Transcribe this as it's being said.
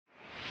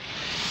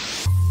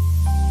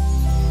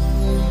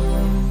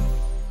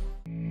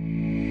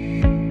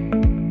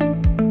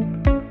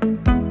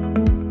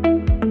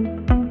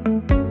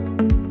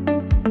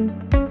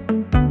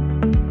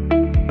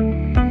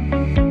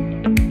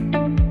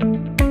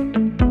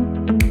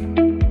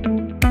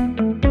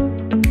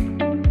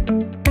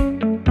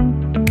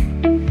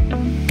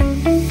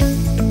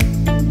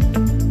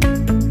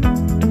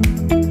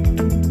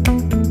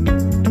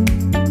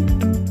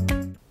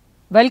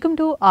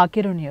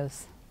𝐼𝐸రు news.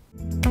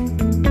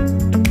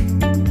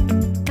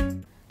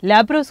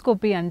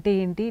 Laparoscopy అంటే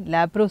ఏంటి?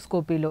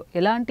 లాప్రోస్కోపీలో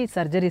ఎలాంటి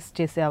సర్జరీస్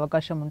చేసే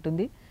అవకాశం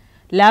ఉంటుంది?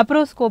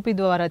 లాప్రోస్కోపీ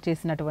ద్వారా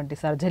చేసినటువంటి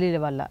సర్జరీల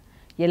వల్ల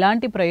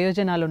ఎలాంటి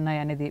ప్రయోజనాలు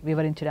ఉన్నాయనేది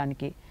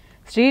వివరించడానికి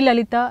శ్రీ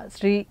లలిత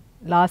శ్రీ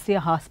లాస్య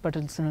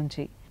హాస్పిటల్స్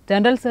నుంచి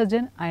general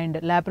surgeon and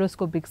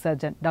laparoscopic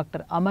surgeon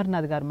doctor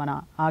Amarnath గారు మన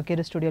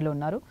ఆకేరు స్టూడియోలో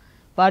ఉన్నారు.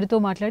 వారితో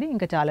మాట్లాడి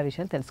ఇంకా చాలా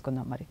విషయాలు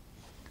తెలుసుకుందాం. మరి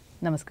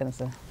నమస్కారం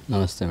సార్.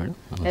 నమస్తే మేడం.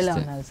 ఎలా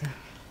ఉన్నారు సార్?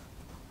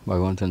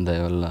 భగవంతుని దయ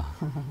వల్ల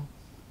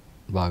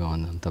బాగా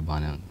ఉంది, అంతా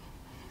బాగానే ఉంది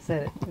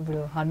సార్. ఇప్పుడు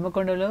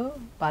హన్మకొండలో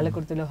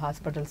పాలకుర్తిలో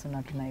హాస్పిటల్స్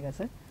ఉన్నట్టున్నాయి కదా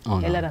సార్,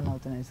 ఎలా రన్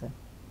అవుతున్నాయి సార్?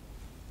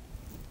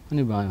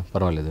 అన్నీ బాగా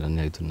పర్వాలేదు, అన్నీ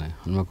అవుతున్నాయి.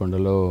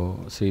 హన్మకొండలో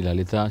శ్రీ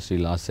లలిత శ్రీ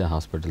లాస్య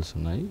హాస్పిటల్స్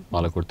ఉన్నాయి,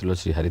 పాలకుర్తిలో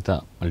శ్రీ హరిత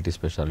మల్టీ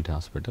స్పెషాలిటీ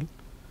హాస్పిటల్,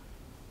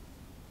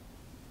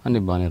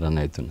 అన్నీ బాగానే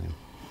రన్ అవుతున్నాయి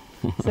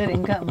సార్.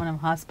 ఇంకా మనం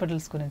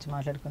హాస్పిటల్స్ గురించి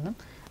మాట్లాడుకుందాం.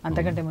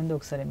 అంతకంటే ముందు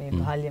ఒకసారి మీ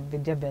బాల్యం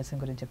విద్యాభ్యాసం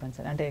గురించి చెప్పండి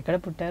సార్. అంటే ఎక్కడ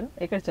పుట్టారు,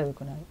 ఎక్కడ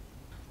చదువుకున్నారు?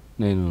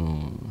 నేను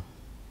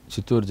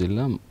చిత్తూరు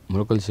జిల్లా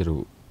ములకల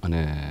చెరువు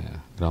అనే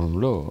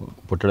గ్రామంలో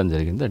పుట్టడం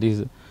జరిగింది. దట్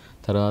ఈజ్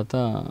తర్వాత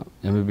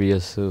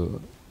ఎంబీబీఎస్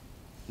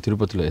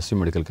తిరుపతిలో ఎస్వి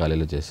మెడికల్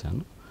కాలేజీలో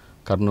చేశాను.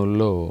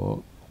 కర్నూలులో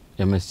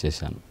ఎంఎస్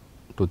చేశాను.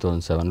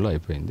 2007లో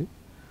అయిపోయింది.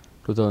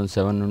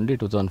 2007 నుండి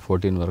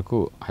 2014 వరకు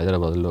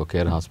హైదరాబాద్లో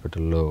కేర్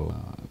హాస్పిటల్లో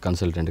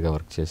కన్సల్టెంట్గా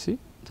వర్క్ చేసి,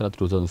 తర్వాత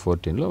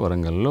 2014లో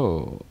వరంగల్లో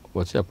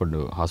వచ్చి అప్పుడు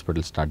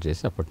హాస్పిటల్ స్టార్ట్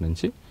చేసి అప్పటి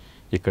నుంచి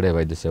ఇక్కడే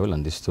వైద్య సేవలు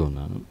అందిస్తూ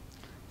ఉన్నాను.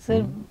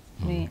 సార్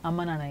మీ అమ్మ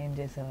నాన్న ఏం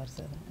చేసేవారు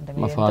సార్? అంటే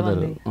మా ఫాదర్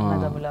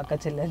అక్క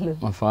చెల్లెళ్ళు?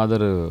 మా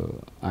ఫాదర్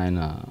ఆయన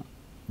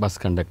bus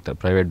conductor,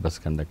 private bus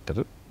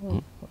conductor.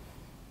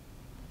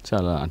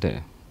 చాలా అంటే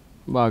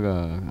బాగా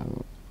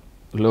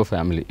లో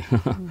ఫ్యామిలీ.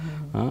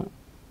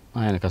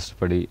 ఆయన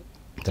కష్టపడి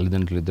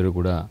తల్లిదండ్రులు ఇద్దరు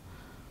కూడా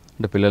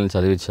అంటే పిల్లల్ని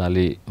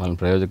చదివించాలి, వాళ్ళని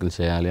ప్రయోజకులు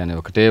చేయాలి అనే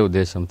ఒకటే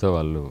ఉద్దేశంతో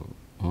వాళ్ళు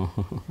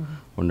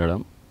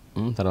ఉండడం.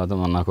 తర్వాత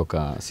నాకు ఒక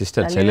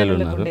సిస్టర్ చెల్లెలు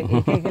ఉన్నారు.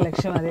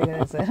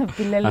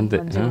 అంతే,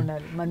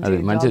 అది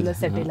మంచిది.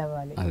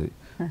 అది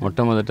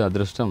మొట్టమొదటి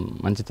అదృష్టం.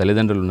 మంచి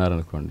తల్లిదండ్రులు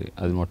ఉన్నారనుకోండి,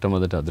 అది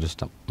మొట్టమొదటి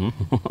అదృష్టం.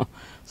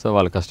 సో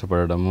వాళ్ళు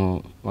కష్టపడము,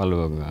 వాళ్ళు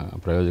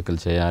ప్రయోజకులు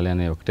చేయాలి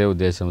అనే ఒకటే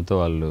ఉద్దేశంతో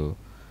వాళ్ళు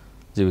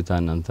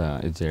జీవితాన్ని అంతా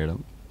ఇది చేయడం.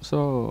 సో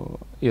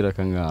ఈ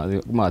రకంగా అది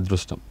మా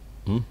అదృష్టం.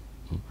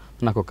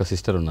 నాకు ఒక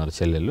సిస్టర్ ఉన్నారు,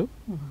 చెల్లెళ్ళు,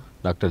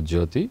 డాక్టర్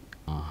జ్యోతి.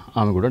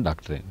 ఆమె కూడా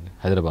డాక్టరే,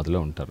 హైదరాబాద్లో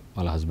ఉంటారు.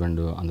 వాళ్ళ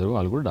హస్బెండ్ అందరూ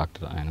వాళ్ళు కూడా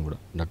డాక్టర్. ఆయన కూడా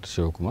డాక్టర్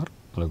శివకుమార్,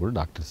 వాళ్ళు కూడా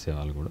డాక్టర్సే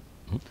వాళ్ళు కూడా.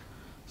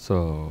 సో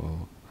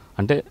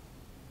అంటే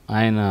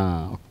ఆయన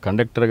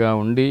కండక్టర్గా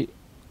ఉండి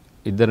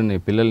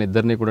పిల్లల్ని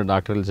ఇద్దరిని కూడా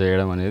డాక్టర్లు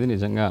చేయడం అనేది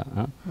నిజంగా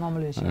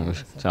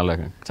చాలా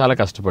చాలా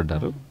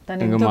కష్టపడ్డారు.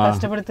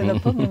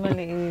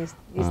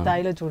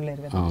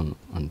 అవును,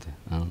 అంతే.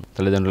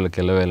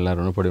 తల్లిదండ్రులకు వెళ్ళ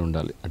రుణపడి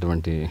ఉండాలి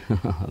అటువంటి.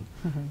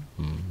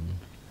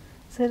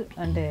 సార్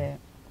అంటే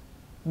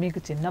మీకు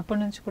చిన్నప్పటి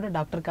నుంచి కూడా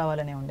డాక్టర్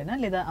కావాలనే ఉండేనా,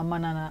 లేదా అమ్మ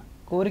నాన్న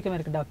కోరిక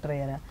మేరకు డాక్టర్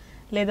అయ్యారా,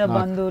 లేదా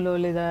బంధువులు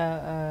లేదా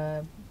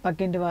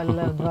పక్కింటి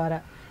వాళ్ళ ద్వారా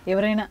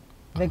ఎవరైనా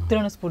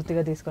వ్యక్తులను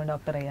స్ఫూర్తిగా తీసుకొని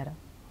డాక్టర్ అయ్యారా?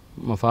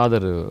 మా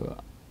ఫాదర్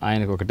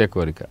ఆయనకు ఒకటే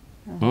కోరిక,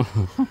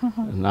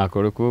 నా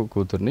కొడుకు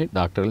కూతుర్ని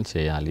డాక్టర్లు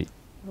చేయాలి.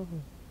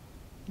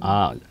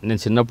 నేను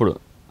చిన్నప్పుడు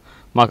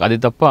మాకు అది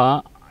తప్ప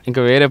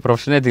ఇంకా వేరే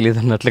ప్రొఫెషనే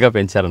తెలియదు అన్నట్లుగా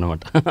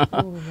పెంచారనమాట.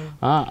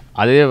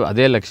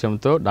 అదే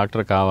లక్ష్యంతో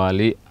డాక్టర్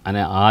కావాలి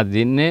అనే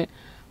దీన్నే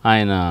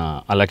ఆయన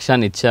ఆ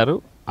లక్ష్యాన్ని ఇచ్చారు.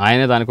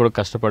 ఆయనే దానికి కూడా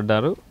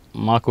కష్టపడ్డారు.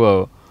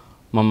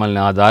 మమ్మల్ని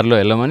ఆ దారిలో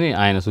వెళ్ళమని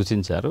ఆయన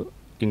సూచించారు.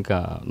 ఇంకా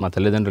మా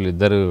తల్లిదండ్రులు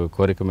ఇద్దరు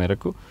కోరిక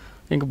మేరకు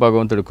ఇంక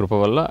భగవంతుడి కృప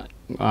వల్ల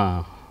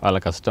వాళ్ళ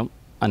కష్టం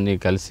అన్నీ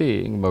కలిసి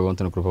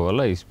భగవంతుని కృప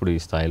వల్ల ఇప్పుడు ఈ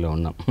స్థాయిలో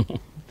ఉన్నాం.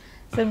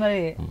 సార్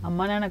మరి అమ్మ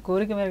నాన్న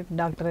కోరిక మేరకు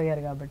డాక్టర్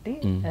అయ్యారు కాబట్టి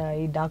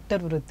ఈ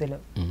డాక్టర్ వృత్తిలో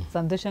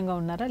సంతోషంగా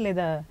ఉన్నారా,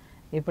 లేదా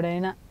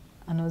ఎప్పుడైనా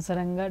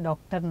అనవసరంగా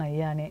డాక్టర్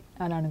అయ్యా అని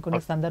అనుకున్న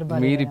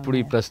సందర్భాలు? మీరు ఇప్పుడు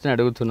ఈ ప్రశ్న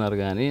అడుగుతున్నారు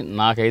కానీ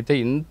నాకైతే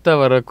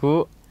ఇంతవరకు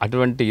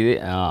అటువంటి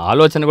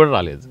ఆలోచన కూడా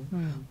రాలేదు.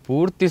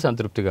 పూర్తి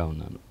సంతృప్తిగా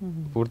ఉన్నాను,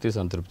 పూర్తి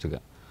సంతృప్తిగా.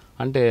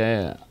 అంటే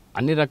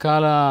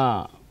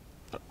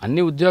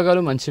అన్ని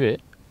ఉద్యోగాలు మంచివే,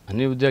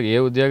 ఏ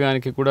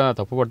ఉద్యోగానికి కూడా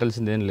తప్పు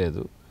పట్టాల్సిందేం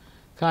లేదు.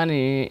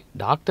 కానీ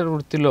డాక్టర్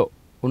వృత్తిలో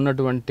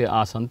ఉన్నటువంటి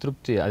ఆ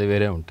సంతృప్తి అది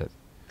వేరే ఉంటుంది.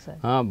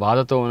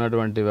 బాధతో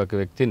ఉన్నటువంటి ఒక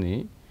వ్యక్తిని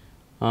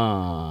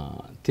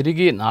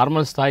తిరిగి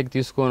నార్మల్ స్థాయికి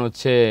తీసుకొని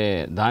వచ్చే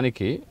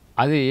దానికి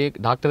అది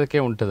డాక్టర్కే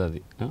ఉంటుంది.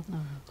 అది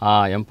ఆ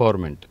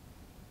ఎంపవర్మెంట్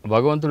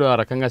భగవంతుడు ఆ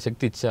రకంగా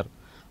శక్తి ఇచ్చారు.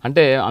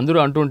 అంటే అందరూ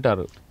అంటూ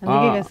ఉంటారు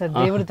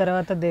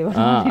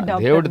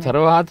దేవుడి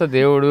తర్వాత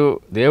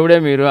దేవుడే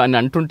మీరు అని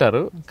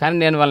అంటుంటారు. కానీ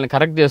నేను వాళ్ళని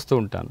కరెక్ట్ చేస్తూ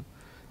ఉంటాను.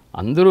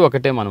 అందరూ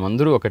ఒకటే, మనం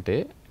అందరూ ఒకటే.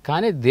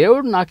 కానీ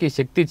దేవుడు నాకు ఈ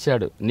శక్తి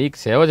ఇచ్చాడు నీకు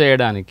సేవ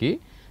చేయడానికి,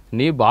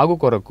 నీ బాగు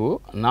కొరకు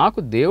నాకు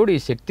దేవుడు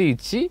ఈ శక్తి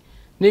ఇచ్చి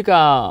నీకు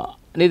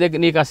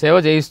ఆ సేవ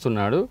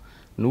చేయిస్తున్నాడు.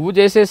 నువ్వు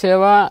చేసే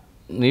సేవ,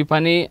 నీ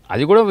పని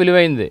అది కూడా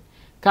విలువైందే.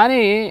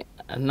 కానీ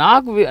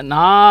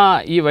నా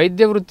ఈ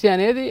వైద్య వృత్తి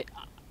అనేది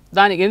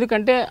దానికి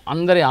ఎందుకంటే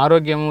అందరి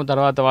ఆరోగ్యము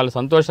తర్వాత వాళ్ళ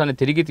సంతోషాన్ని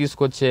తిరిగి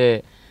తీసుకొచ్చే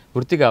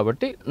వృత్తి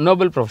కాబట్టి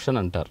నోబెల్ ప్రొఫెషన్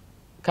అంటారు.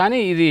 కానీ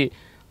ఇది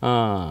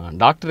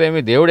డాక్టర్ ఏమి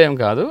దేవుడు ఏం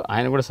కాదు,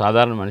 ఆయన కూడా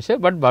సాధారణ మనిషే.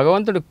 బట్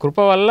భగవంతుడి కృప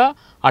వల్ల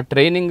ఆ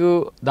ట్రైనింగు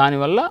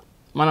దానివల్ల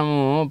మనము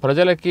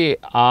ప్రజలకి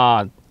ఆ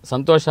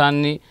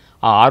సంతోషాన్ని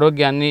ఆ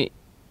ఆరోగ్యాన్ని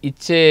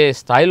ఇచ్చే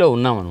స్థాయిలో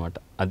ఉన్నామన్నమాట.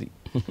 అది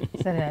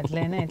సరే,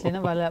 ఎట్లయినా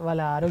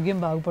వాళ్ళ ఆరోగ్యం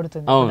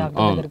బాగుపడుతుంది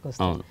దగ్గరికి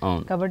వస్తుంది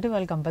కాబట్టి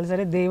వాళ్ళు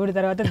కంపల్సరీ దేవుడి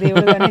తర్వాత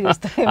దేవుడుగానే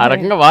చూస్తారు. ఆ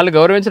రకంగా వాళ్ళు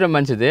గౌరవించడం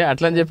మంచిదే.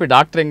 అట్లా అని చెప్పి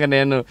డాక్టర్ ఇంకా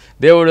నేను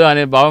దేవుడు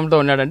అనే భావంతో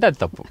ఉన్నాడంటే అది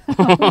తప్పు.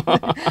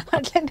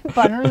 అట్లాంటి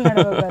పనులు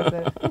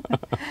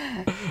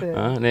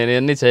నేను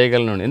ఎన్ని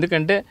చేయగలను.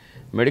 ఎందుకంటే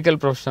మెడికల్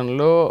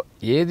ప్రొఫెషన్లో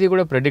ఏది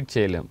కూడా ప్రెడిక్ట్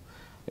చేయలేం.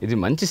 ఇది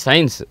మంచి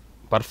సైన్స్,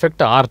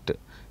 పర్ఫెక్ట్ ఆర్ట్.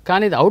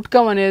 కానీ ఇది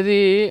అవుట్కమ్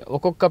అనేది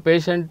ఒక్కొక్క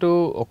పేషెంటు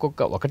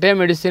ఒకటే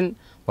మెడిసిన్,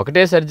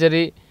 ఒకటే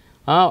సర్జరీ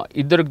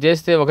ఇద్దరికి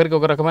చేస్తే ఒకరికి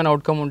ఒక రకమైన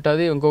అవుట్కమ్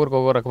ఉంటుంది, ఇంకొకరికి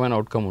ఒక రకమైన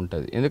అవుట్కమ్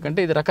ఉంటుంది. ఎందుకంటే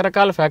ఇది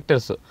రకరకాల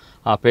ఫ్యాక్టర్స్.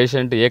 ఆ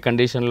పేషెంట్ ఏ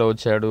కండిషన్లో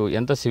వచ్చాడు,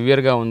 ఎంత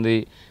సివియర్గా ఉంది,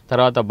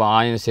 తర్వాత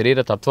ఆయన శరీర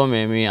తత్వం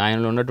ఏమి,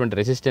 ఆయనలో ఉన్నటువంటి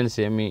రెసిస్టెన్స్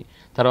ఏమి,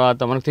 తర్వాత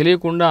మనకు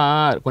తెలియకుండా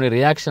కొన్ని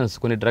రియాక్షన్స్,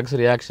 కొన్ని డ్రగ్స్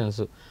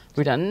రియాక్షన్స్,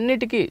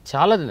 వీటన్నిటికీ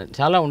చాలా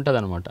చాలా ఉంటుంది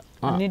అనమాట.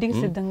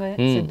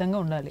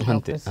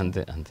 అంతే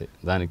అంతే అంతే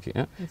దానికి.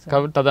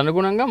 కాబట్టి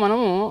తదనుగుణంగా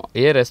మనము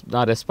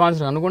ఆ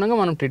రెస్పాన్స్ అనుగుణంగా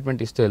మనం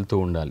ట్రీట్మెంట్ ఇస్తూ వెళ్తూ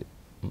ఉండాలి.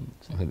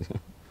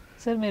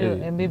 సార్, మీరు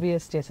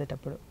ఎంబీబీఎస్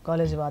చేసేటప్పుడు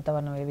కాలేజ్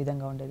వాతావరణం ఏ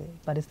విధంగా ఉండేది?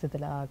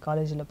 పరిస్థితులు, ఆ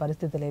కాలేజీలో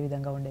పరిస్థితులు ఏ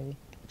విధంగా ఉండేవి?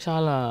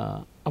 చాలా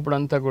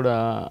అప్పుడంతా కూడా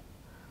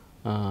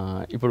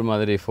ఇప్పుడు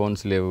మాదిరి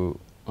ఫోన్స్ లేవు,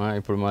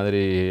 ఇప్పుడు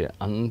మాదిరి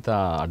అంత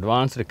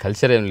అడ్వాన్స్డ్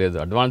కల్చర్ ఏం లేదు.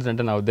 అడ్వాన్స్డ్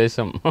అంటే నా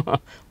ఉద్దేశం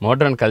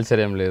మోడర్న్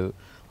కల్చర్ ఏం లేదు.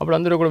 అప్పుడు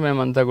అందరూ కూడా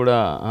మేమంతా కూడా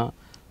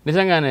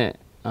నిజంగానే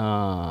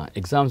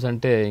ఎగ్జామ్స్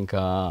అంటే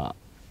ఇంకా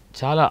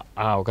చాలా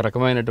ఒక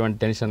రకమైనటువంటి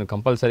టెన్షన్,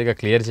 కంపల్సరీగా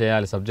క్లియర్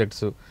చేయాలి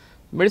సబ్జెక్ట్స్.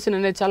 మెడిసిన్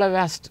అనేది చాలా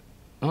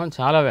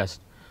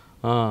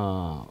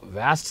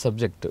వ్యాస్ట్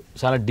సబ్జెక్ట్,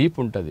 చాలా డీప్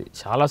ఉంటుంది,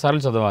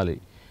 చాలాసార్లు చదవాలి,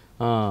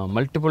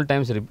 మల్టిపుల్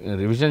టైమ్స్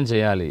రివిజన్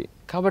చేయాలి.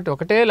 కాబట్టి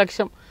ఒకటే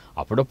లక్ష్యం.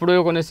 అప్పుడప్పుడు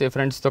కొన్ని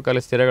ఫ్రెండ్స్తో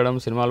కలిసి తిరగడం,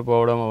 సినిమాలు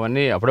పోవడం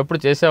అవన్నీ అప్పుడప్పుడు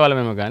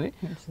చేసేవాళ్ళమేమో, కానీ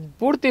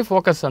పూర్తి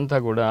ఫోకస్ అంతా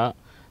కూడా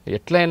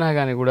ఎట్లయినా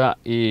కానీ కూడా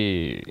ఈ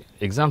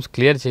ఎగ్జామ్స్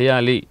క్లియర్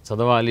చేయాలి,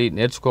 చదవాలి,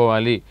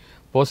 నేర్చుకోవాలి,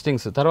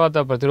 పోస్టింగ్స్, తర్వాత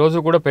ప్రతిరోజు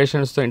కూడా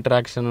పేషెంట్స్తో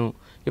ఇంటరాక్షను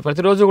ఈ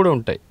ప్రతిరోజు కూడా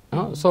ఉంటాయి.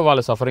 సో వాళ్ళ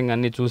సఫరింగ్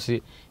అన్నీ చూసి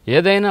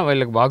ఏదైనా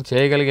వాళ్ళకి బాగా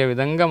చేయగలిగే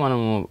విధంగా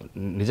మనము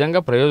నిజంగా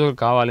ప్రయోజకులు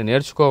కావాలి,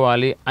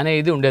 నేర్చుకోవాలి అనే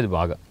ఇది ఉండేది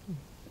బాగా.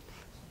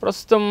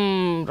 ప్రస్తుతం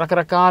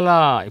రకరకాల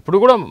ఇప్పుడు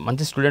కూడా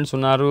మంచి స్టూడెంట్స్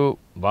ఉన్నారు,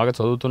 బాగా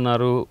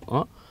చదువుతున్నారు,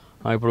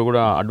 ఇప్పుడు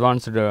కూడా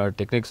అడ్వాన్స్డ్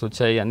టెక్నిక్స్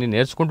వచ్చాయి, అన్నీ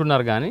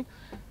నేర్చుకుంటున్నారు. కానీ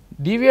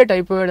డీవియేట్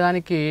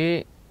అయిపోయడానికి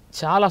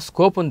చాలా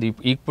స్కోప్ ఉంది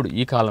ఇప్పుడు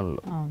ఈ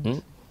కాలంలో.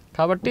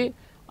 కాబట్టి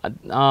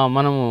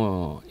మనము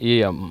ఈ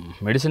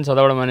మెడిసిన్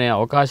చదవడం అనే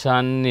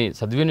అవకాశాన్ని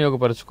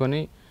సద్వినియోగపరుచుకొని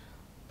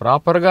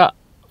ప్రాపర్గా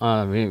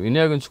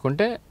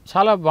వినియోగించుకుంటే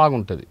చాలా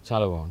బాగుంటుంది.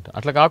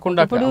 అట్లా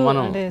కాకుండా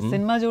మనం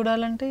సినిమా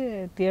చూడాలంటే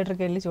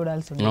థియేటర్కి వెళ్ళి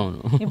చూడాల్సి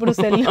ఉంటుంది, ఇప్పుడు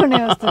సెల్లోనే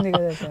వస్తుంది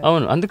కదా.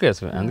 అవును,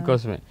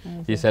 అందుకోసమే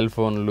ఈ సెల్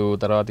ఫోన్లు,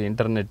 తర్వాత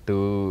ఇంటర్నెట్,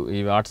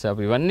 ఈ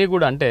వాట్సాప్ ఇవన్నీ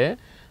కూడా అంటే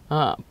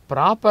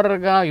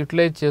ప్రాపర్గా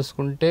యూటిలైజ్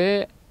చేసుకుంటే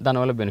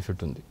దానివల్ల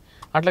బెనిఫిట్ ఉంది.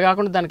 అట్లా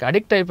కాకుండా దానికి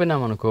అడిక్ట్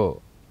అయిపోయినాం అనుకో,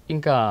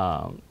 ఇంకా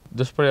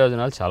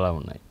దుష్ప్రయోజనాలు చాలా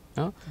ఉన్నాయి.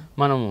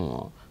 మనము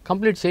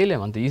కంప్లీట్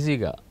చేయలేము అంత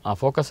ఈజీగా, ఆ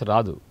ఫోకస్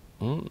రాదు.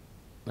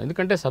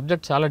 ఎందుకంటే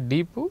సబ్జెక్ట్ చాలా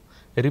డీపు,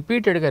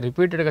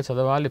 రిపీటెడ్గా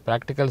చదవాలి,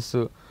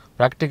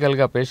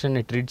 ప్రాక్టికల్గా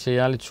పేషెంట్ని ట్రీట్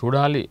చేయాలి,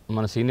 చూడాలి,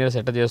 మన సీనియర్స్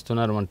ఎట్లా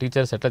చేస్తున్నారు, మన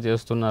టీచర్స్ ఎట్లా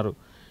చేస్తున్నారు,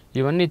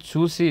 ఇవన్నీ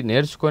చూసి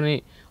నేర్చుకొని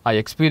ఆ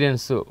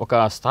ఎక్స్పీరియన్స్ ఒక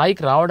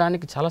స్థాయికి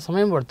రావడానికి చాలా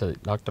సమయం పడుతుంది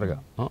డాక్టర్గా.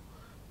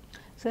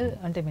 సార్,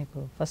 అంటే మీకు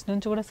ఫస్ట్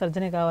నుంచి కూడా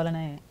సర్జరీ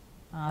కావాలనే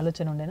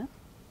ఆలోచన ఉండేనా?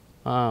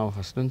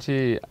 ఫస్ట్ నుంచి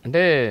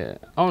అంటే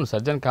అవును,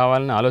 సర్జన్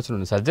కావాలని ఆలోచన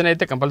ఉంది. సర్జన్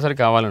అయితే కంపల్సరీ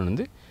కావాలని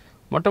ఉంది.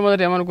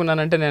 మొట్టమొదటి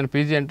ఏమనుకున్నానంటే, నేను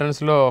పీజీ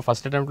ఎంట్రన్స్లో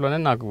ఫస్ట్ అటెంప్ట్లోనే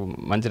నాకు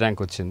మంచి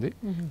ర్యాంక్ వచ్చింది.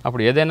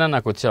 అప్పుడు ఏదైనా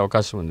నాకు వచ్చే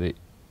అవకాశం ఉంది,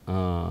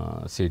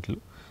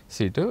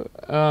 సీటు.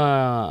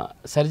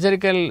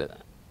 సర్జరికల్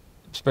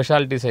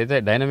స్పెషాలిటీస్ అయితే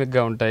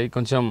డైనమిక్గా ఉంటాయి,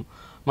 కొంచెం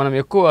మనం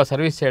ఎక్కువ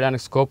సర్వీస్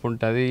చేయడానికి స్కోప్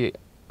ఉంటుంది,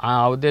 ఆ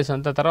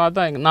ఉద్దేశంతో. తర్వాత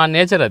నా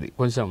నేచర్ అది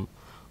కొంచెం,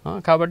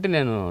 కాబట్టి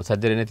నేను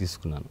సర్జరీనే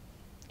తీసుకున్నాను.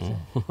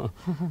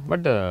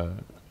 బట్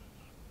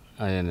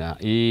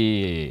ఈ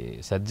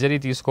సర్జరీ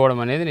తీసుకోవడం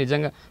అనేది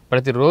నిజంగా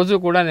ప్రతిరోజు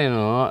కూడా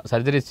నేను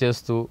సర్జరీస్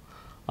చేస్తూ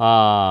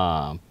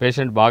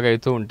పేషెంట్ బాగా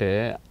అవుతూ ఉంటే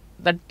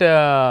దట్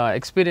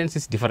ఎక్స్పీరియన్స్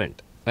ఇస్ డిఫరెంట్.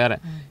 వేరే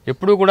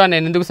ఎప్పుడు కూడా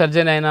నేను ఎందుకు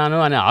సర్జరీ అయినాను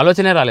అనే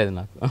ఆలోచనే రాలేదు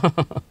నాకు.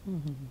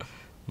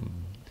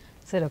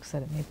 సార్,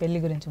 ఒకసారి మీ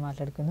పెళ్లి గురించి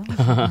మాట్లాడుకుందాం.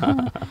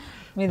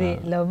 మీది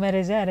లవ్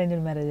మ్యారేజా,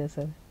 అరేంజ్డ్ మ్యారేజా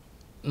సార్?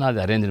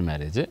 నాది arranged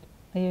marriage,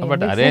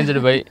 but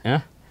arranged by.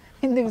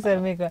 ఎందుకు సార్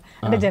మీకు?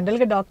 అంటే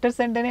జనరల్గా డాక్టర్స్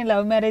అంటేనే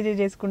లవ్ మ్యారేజ్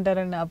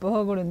చేసుకుంటారన్న అపోహ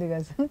కూడా ఉంది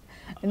కదా సార్,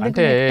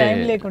 ఎందుకంటే టైం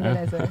లేకుండా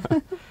సార్?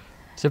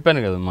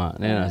 చెప్పాను కదమ్మా,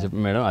 నేను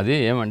చెప్పాను మేడం. అది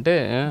ఏమంటే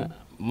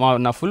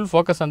నా ఫుల్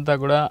ఫోకస్ అంతా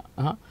కూడా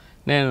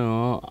నేను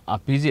ఆ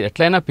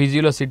ఎట్లయినా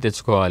పీజీలో సీట్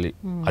తెచ్చుకోవాలి,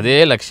 అదే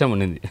లక్ష్యం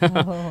ఉన్నింది.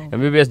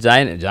 ఎంబీబీఎస్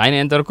జాయిన్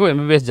అయిన వరకు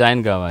ఎంబీబీఎస్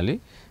జాయిన్ కావాలి.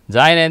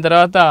 జాయిన్ అయిన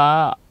తర్వాత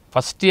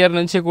ఫస్ట్ ఇయర్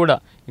నుంచి కూడా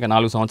ఇంకా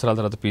 4 సంవత్సరాల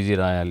తర్వాత పీజీ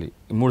రాయాలి,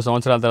 3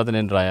 సంవత్సరాల తర్వాత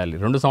నేను రాయాలి,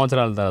 2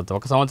 సంవత్సరాల తర్వాత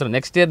 1 సంవత్సరం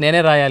నెక్స్ట్ ఇయర్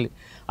నేనే రాయాలి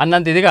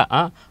అన్నంత ఇదిగా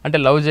అంటే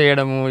లవ్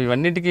చేయడము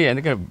ఇవన్నిటికీ.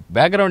 ఎందుకంటే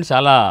బ్యాక్గ్రౌండ్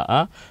చాలా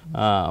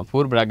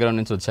పూర్ బ్యాక్గ్రౌండ్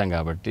నుంచి వచ్చాం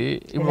కాబట్టి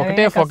ఇప్పుడు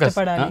ఒకటే ఫోకస్,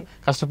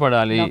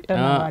 కష్టపడాలి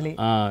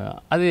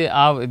అది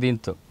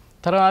దీంతో.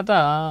 తర్వాత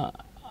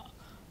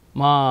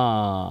మా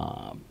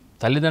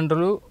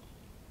తల్లిదండ్రులు,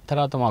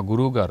 తర్వాత మా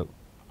గురువు గారు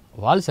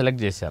వాళ్ళు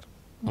సెలెక్ట్ చేశారు,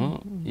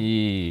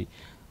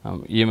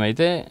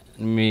 ఏమైతే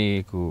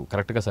మీకు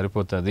కరెక్ట్గా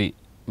సరిపోతుంది,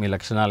 మీ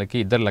లక్షణాలకి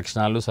ఇద్దరు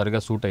లక్షణాలు సరిగా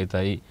సూట్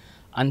అవుతాయి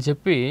అని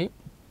చెప్పి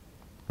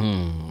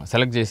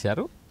సెలెక్ట్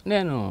చేశారు.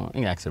 నేను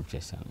ఇంకా యాక్సెప్ట్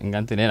చేశాను.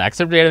 ఇంకంతే, నేను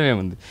యాక్సెప్ట్ చేయడం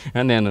ఏముంది.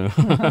 నేను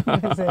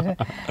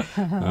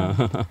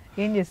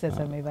ఏం చేస్తారు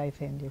సార్? మీ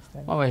వైఫ్ ఏం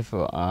చేస్తారు? మా వైఫ్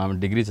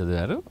డిగ్రీ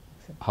చదివారు,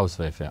 హౌస్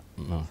వైఫ్,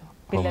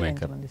 హోమ్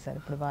మేకర్.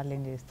 ఇప్పుడు వాళ్ళు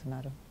ఏం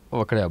చేస్తున్నారు?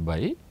 ఒకడే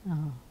అబ్బాయి,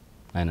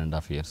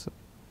 9.5 years,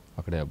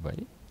 ఒకడే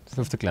అబ్బాయి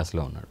 5th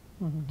క్లాస్లో ఉన్నాడు.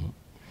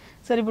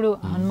 సార్ ఇప్పుడు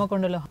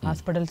హన్మకొండలో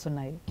హాస్పిటల్స్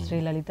ఉన్నాయి, శ్రీ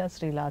లలిత,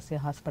 శ్రీ లాస్య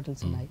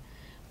హాస్పిటల్స్ ఉన్నాయి.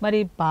 మరి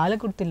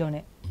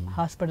పాలకుర్తిలోనే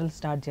హాస్పిటల్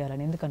స్టార్ట్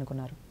చేయాలని ఎందుకు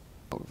అనుకున్నారు?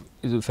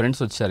 ఇది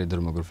ఫ్రెండ్స్ వచ్చారు,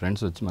 2-3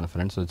 ఫ్రెండ్స్ వచ్చి, మన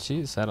ఫ్రెండ్స్ వచ్చి,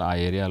 సార్ ఆ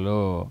ఏరియాలో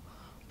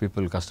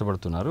పీపుల్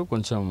కష్టపడుతున్నారు,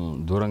 కొంచెం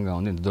దూరంగా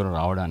ఉంది, ఇంత దూరం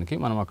రావడానికి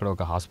మనం అక్కడ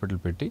ఒక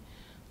హాస్పిటల్ పెట్టి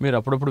మీరు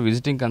అప్పుడప్పుడు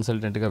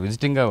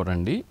విజిటింగ్గా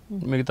రండి,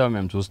 మిగతా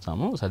మేము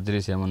చూస్తాము,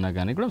 సర్జరీస్ ఏమన్నా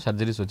కానీ కూడా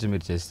సర్జరీస్ వచ్చి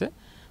మీరు చేస్తే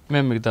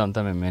మేము మిగతా అంతా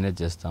మేము మేనేజ్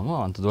చేస్తాము.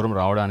 అంత దూరం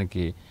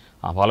రావడానికి,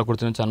 ఆ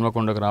పాలకుర్తి నుంచి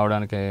హన్మకొండకు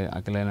రావడానికి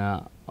అక్కడైనా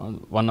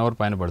 1 hour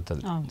పైన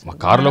పడుతుంది, మా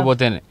కారులో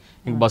పోతేనే,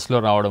 ఇంక బస్సులో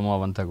రావడము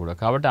అవంతా కూడా.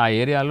 కాబట్టి ఆ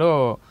ఏరియాలో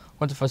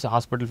కొంచెం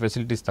హాస్పిటల్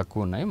ఫెసిలిటీస్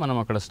తక్కువ ఉన్నాయి, మనం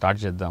అక్కడ స్టార్ట్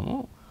చేద్దాము,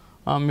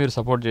 మీరు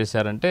సపోర్ట్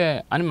చేశారంటే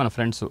అని మన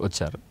ఫ్రెండ్స్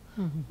వచ్చారు.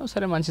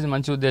 సరే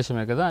మంచి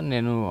ఉద్దేశమే కదా,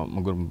 నేను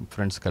 3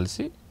 ఫ్రెండ్స్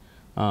కలిసి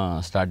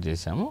స్టార్ట్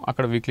చేశాము.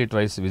 అక్కడ వీక్లీ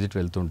ట్వైస్ విజిట్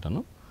వెళ్తూ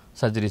ఉంటాను,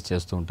 సర్జరీస్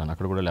చేస్తూ ఉంటాను.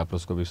 అక్కడ కూడా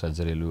లాప్రోస్కోపిక్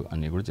సర్జరీలు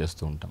అన్నీ కూడా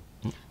చేస్తూ ఉంటాం.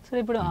 సరే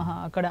ఇప్పుడు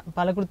అక్కడ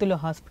పాలకుర్తిలో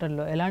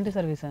హాస్పిటల్లో ఎలాంటి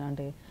సర్వీస్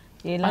అంటే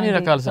అన్ని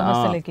రకాల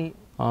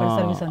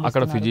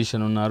అక్కడ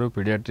ఫిజిషియన్ ఉన్నారు,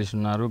 పీడియాట్రిషియన్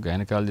ఉన్నారు,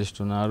 గైనకాలజిస్ట్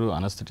ఉన్నారు,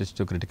 అనస్థెటిస్ట్,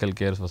 క్రిటికల్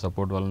కేర్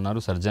సపోర్ట్ వాళ్ళు ఉన్నారు,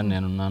 సర్జన్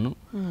నేనున్నాను,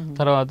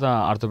 తర్వాత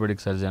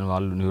ఆర్థోపెడిక్ సర్జన్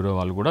వాళ్ళు, న్యూరో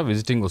వాళ్ళు కూడా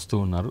విజిటింగ్ వస్తూ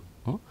ఉన్నారు.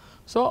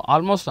 సో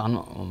ఆల్మోస్ట్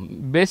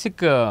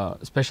బేసిక్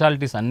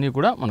స్పెషాలిటీస్ అన్నీ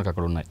కూడా మనకు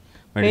అక్కడ ఉన్నాయి.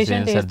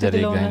 Medicine,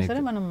 surgery, gynaec.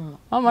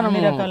 మనం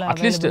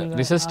అట్లీస్ట్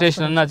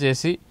రిసస్టేషన్ అన్నా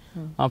చేసి,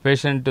 ఆ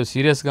పేషెంట్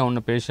సీరియస్గా ఉన్న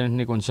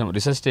పేషెంట్ని కొంచెం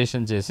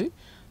రిసస్టేషన్ చేసి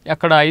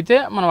అక్కడ అయితే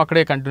మనం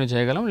అక్కడే కంటిన్యూ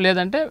చేయగలం.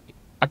 లేదంటే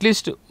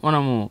అట్లీస్ట్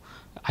మనము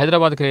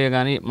హైదరాబాద్కి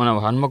కానీ మన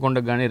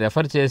హన్మకొండకు కానీ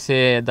రెఫర్ చేసే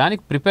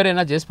దానికి ప్రిపేర్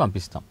అయినా చేసి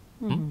పంపిస్తాం.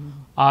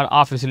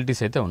 ఆ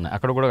ఫెసిలిటీస్ అయితే ఉన్నాయి.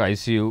 అక్కడ కూడా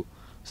ఐసీయూ,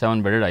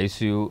 7 bedded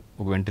ఐసీయూ,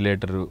 ఒక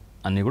వెంటిలేటరు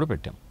అన్నీ కూడా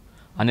పెట్టాం.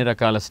 అన్ని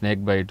రకాల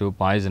స్నేక్ బైట్,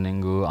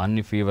 పాయిజనింగ్,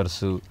 అన్ని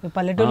ఫీవర్స్,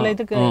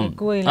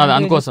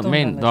 అందుకోసం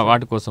మెయిన్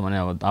వాటి కోసం అనే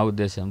ఆ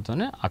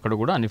ఉద్దేశంతోనే అక్కడ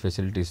కూడా అన్ని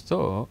ఫెసిలిటీస్తో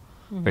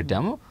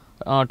పెట్టాము.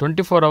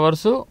 24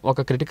 hours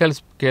ఒక క్రిటికల్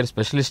కేర్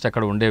స్పెషలిస్ట్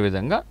అక్కడ ఉండే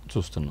విధంగా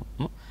చూస్తున్నాం.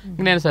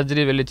 నేను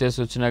సర్జరీ వెళ్ళి చేసి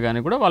వచ్చినా కానీ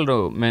కూడా వాళ్ళు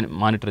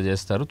మానిటర్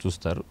చేస్తారు,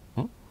 చూస్తారు.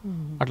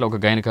 అట్లా ఒక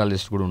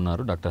గైనకాలజిస్ట్ కూడా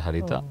ఉన్నారు, డాక్టర్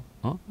హరిత,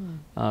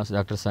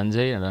 doctor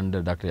Sanjay and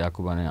doctor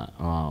Yakub అనే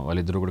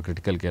వాళ్ళిద్దరు కూడా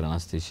critical care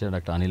anaesthesia,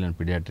 doctor Anil and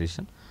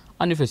paediatrician,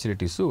 అన్ని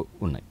ఫెసిలిటీస్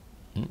ఉన్నాయి.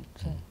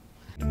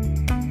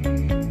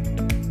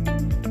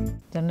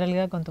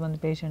 జనరల్గా కొంతమంది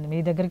పేషెంట్ మీ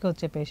దగ్గరికి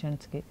వచ్చే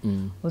పేషెంట్స్కి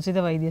ఉచిత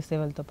వైద్య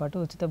సేవలతో పాటు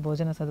ఉచిత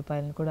భోజన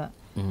సదుపాయాలను కూడా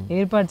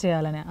ఏర్పాటు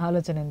చేయాలనే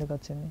ఆలోచన ఎందుకు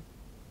వచ్చింది?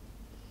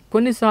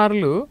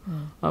 కొన్నిసార్లు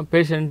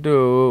పేషెంట్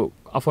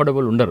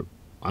అఫోర్డబుల్ ఉండరు,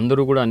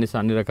 అందరూ కూడా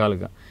అన్ని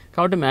రకాలుగా.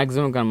 కాబట్టి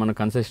మ్యాక్సిమం మనం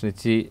కన్సెషన్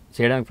ఇచ్చి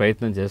చేయడానికి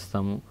ప్రయత్నం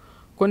చేస్తాము.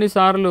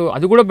 కొన్నిసార్లు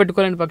అది కూడా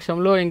పెట్టుకోలేని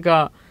పక్షంలో ఇంకా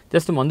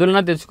జస్ట్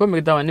మందులన్నా తెచ్చుకో,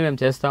 మిగతా అన్నీ మేము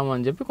చేస్తాము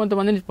అని చెప్పి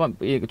కొంతమందిని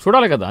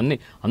చూడాలి కదా.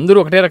 అందరూ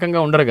ఒకటే రకంగా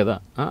ఉండరు కదా.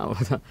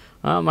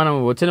 మనం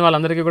వచ్చిన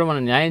వాళ్ళందరికీ కూడా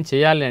మనం న్యాయం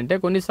చేయాలి అంటే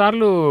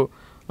కొన్నిసార్లు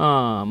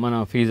మన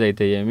ఫీజు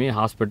అయితే ఏమి,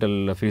 హాస్పిటల్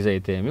ఫీజు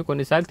అయితే ఏమి,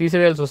 కొన్నిసార్లు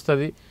తీసివేయాల్సి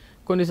వస్తుంది.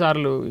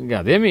 కొన్నిసార్లు ఇంకా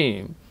అదేమి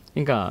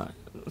ఇంకా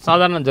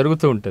సాధారణం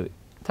జరుగుతూ ఉంటుంది.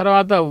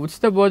 తర్వాత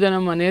ఉచిత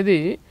భోజనం అనేది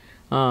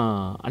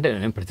అంటే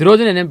నేను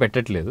ప్రతిరోజు నేనేం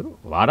పెట్టట్లేదు,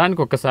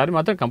 వారానికి ఒక్కసారి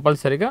మాత్రం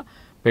కంపల్సరీగా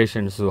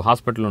పేషెంట్స్,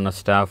 హాస్పిటల్లో ఉన్న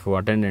స్టాఫ్,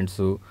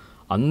 అటెండెంట్స్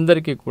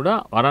అందరికీ కూడా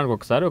వారానికి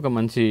ఒకసారి ఒక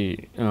మంచి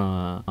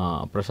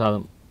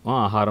ప్రసాదం,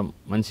 ఆహారం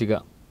మంచిగా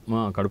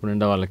కడుపు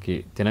నిండా వాళ్ళకి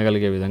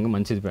తినగలిగే విధంగా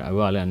మంచిది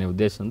ఇవ్వాలి అనే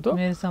ఉద్దేశంతో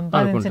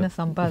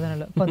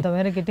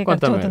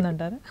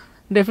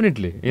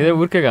డెఫినెట్లీ ఇదే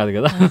ఊరికే కాదు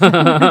కదా.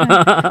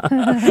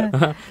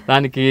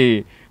 దానికి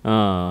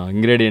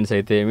ఇంగ్రీడియంట్స్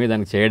అయితే ఏమి,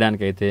 దానికి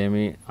చేయడానికి అయితే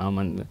ఏమి,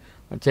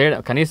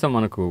 కనీసం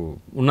మనకు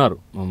ఉన్నారు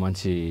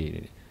మంచి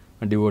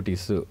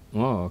డివోటీస్,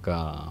 ఒక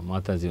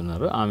మాతాజీ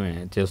ఉన్నారు, ఆమె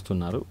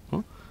చేస్తున్నారు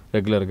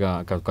రెగ్యులర్గా.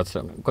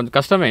 కొంచెం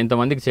కష్టమే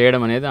ఇంతమందికి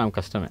చేయడం అనేది, ఆమె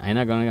కష్టమే,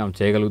 అయినా కానీ ఆమె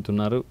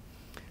చేయగలుగుతున్నారు.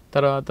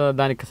 తర్వాత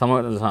దానికి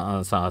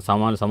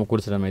సామాన్లు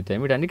సమకూర్చడం అయితే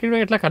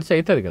వీటన్నిటికీ ఎట్లా ఖర్చు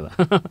అవుతుంది కదా,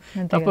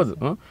 తప్పదు.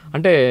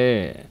 అంటే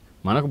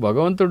మనకు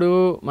భగవంతుడు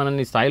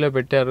మనల్ని స్థాయిలో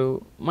పెట్టారు,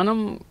 మనం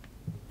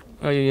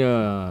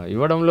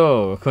ఇవ్వడంలో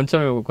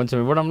కొంచెం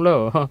ఇవ్వడంలో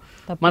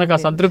మనకు ఆ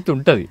సంతృప్తి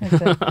ఉంటుంది.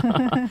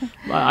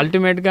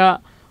 అల్టిమేట్గా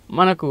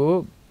మనకు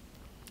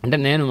అంటే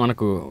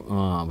మనకు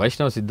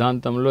వైష్ణవ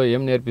సిద్ధాంతంలో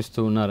ఏం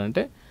నేర్పిస్తూ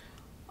ఉన్నారంటే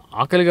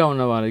ఆకలిగా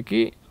ఉన్న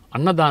వారికి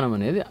అన్నదానం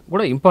అనేది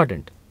కూడా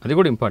ఇంపార్టెంట్, అది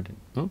కూడా ఇంపార్టెంట్,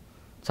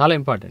 చాలా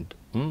ఇంపార్టెంట్.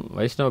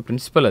 వైష్ణవ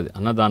ప్రిన్సిపల్ అది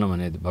అన్నదానం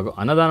అనేది.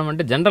 అన్నదానం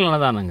అంటే జనరల్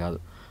అన్నదానం కాదు,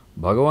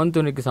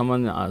 భగవంతునికి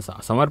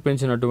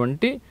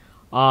సమర్పించినటువంటి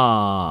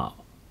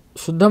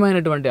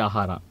శుద్ధమైనటువంటి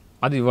ఆహారం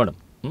అది ఇవ్వడం.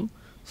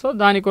 సో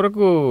దాని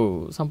కొరకు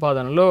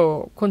సంపాదనలో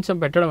కొంచెం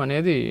పెట్టడం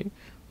అనేది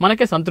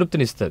మనకే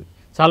సంతృప్తినిస్తుంది.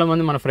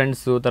 చాలామంది మన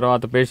ఫ్రెండ్స్,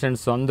 తర్వాత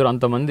పేషెంట్స్ అందరూ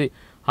అంతమంది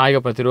హాయిగా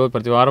ప్రతిరోజు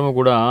ప్రతి వారము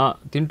కూడా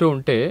తింటూ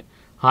ఉంటే,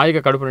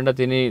 హాయిగా కడుపు నిండా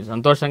తిని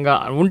సంతోషంగా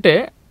ఉంటే,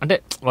 అంటే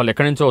వాళ్ళు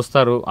ఎక్కడి నుంచో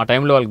వస్తారు, ఆ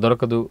టైంలో వాళ్ళకి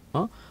దొరకదు,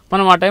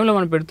 మనం ఆ టైంలో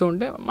మనం పెడుతూ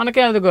ఉంటే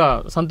మనకే అది ఒక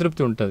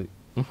సంతృప్తి ఉంటుంది.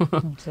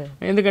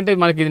 ఎందుకంటే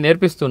మనకి ఇది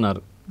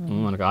నేర్పిస్తున్నారు,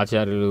 మనకు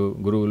ఆచార్యులు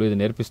గురువులు ఇది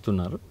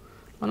నేర్పిస్తున్నారు.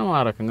 మనం ఆ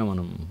రకంగా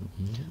మనం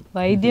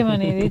వైద్యం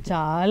అనేది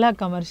చాలా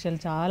కమర్షియల్,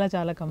 చాలా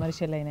చాలా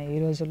కమర్షియల్ అయిన ఈ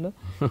రోజుల్లో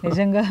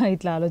నిజంగా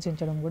ఇట్లా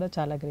ఆలోచించడం కూడా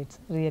చాలా great,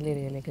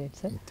 really great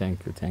sir.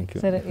 Thank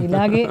you sir.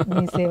 ఇలాగే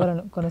మీ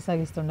సేవలను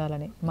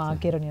కొనసాగిస్తుండాలని మా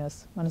ఆకేరు న్యూస్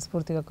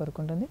మనస్ఫూర్తిగా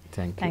కోరుకుంటుంది.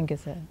 Thank you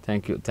sir.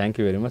 Thank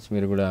you very much.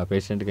 మీరు కూడా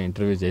పేషెంట్గా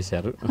ఇంటర్వ్యూ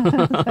చేశారు.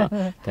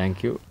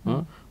 Thank you.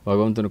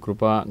 భగవంతుని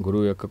కృప,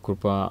 గురువు యొక్క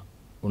కృప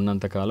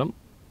ఉన్నంతకాలం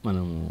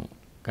మనం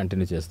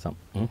కంటిన్యూ చేస్తాం.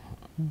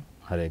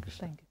 హరే కృష్ణ.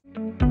 Thank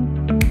you.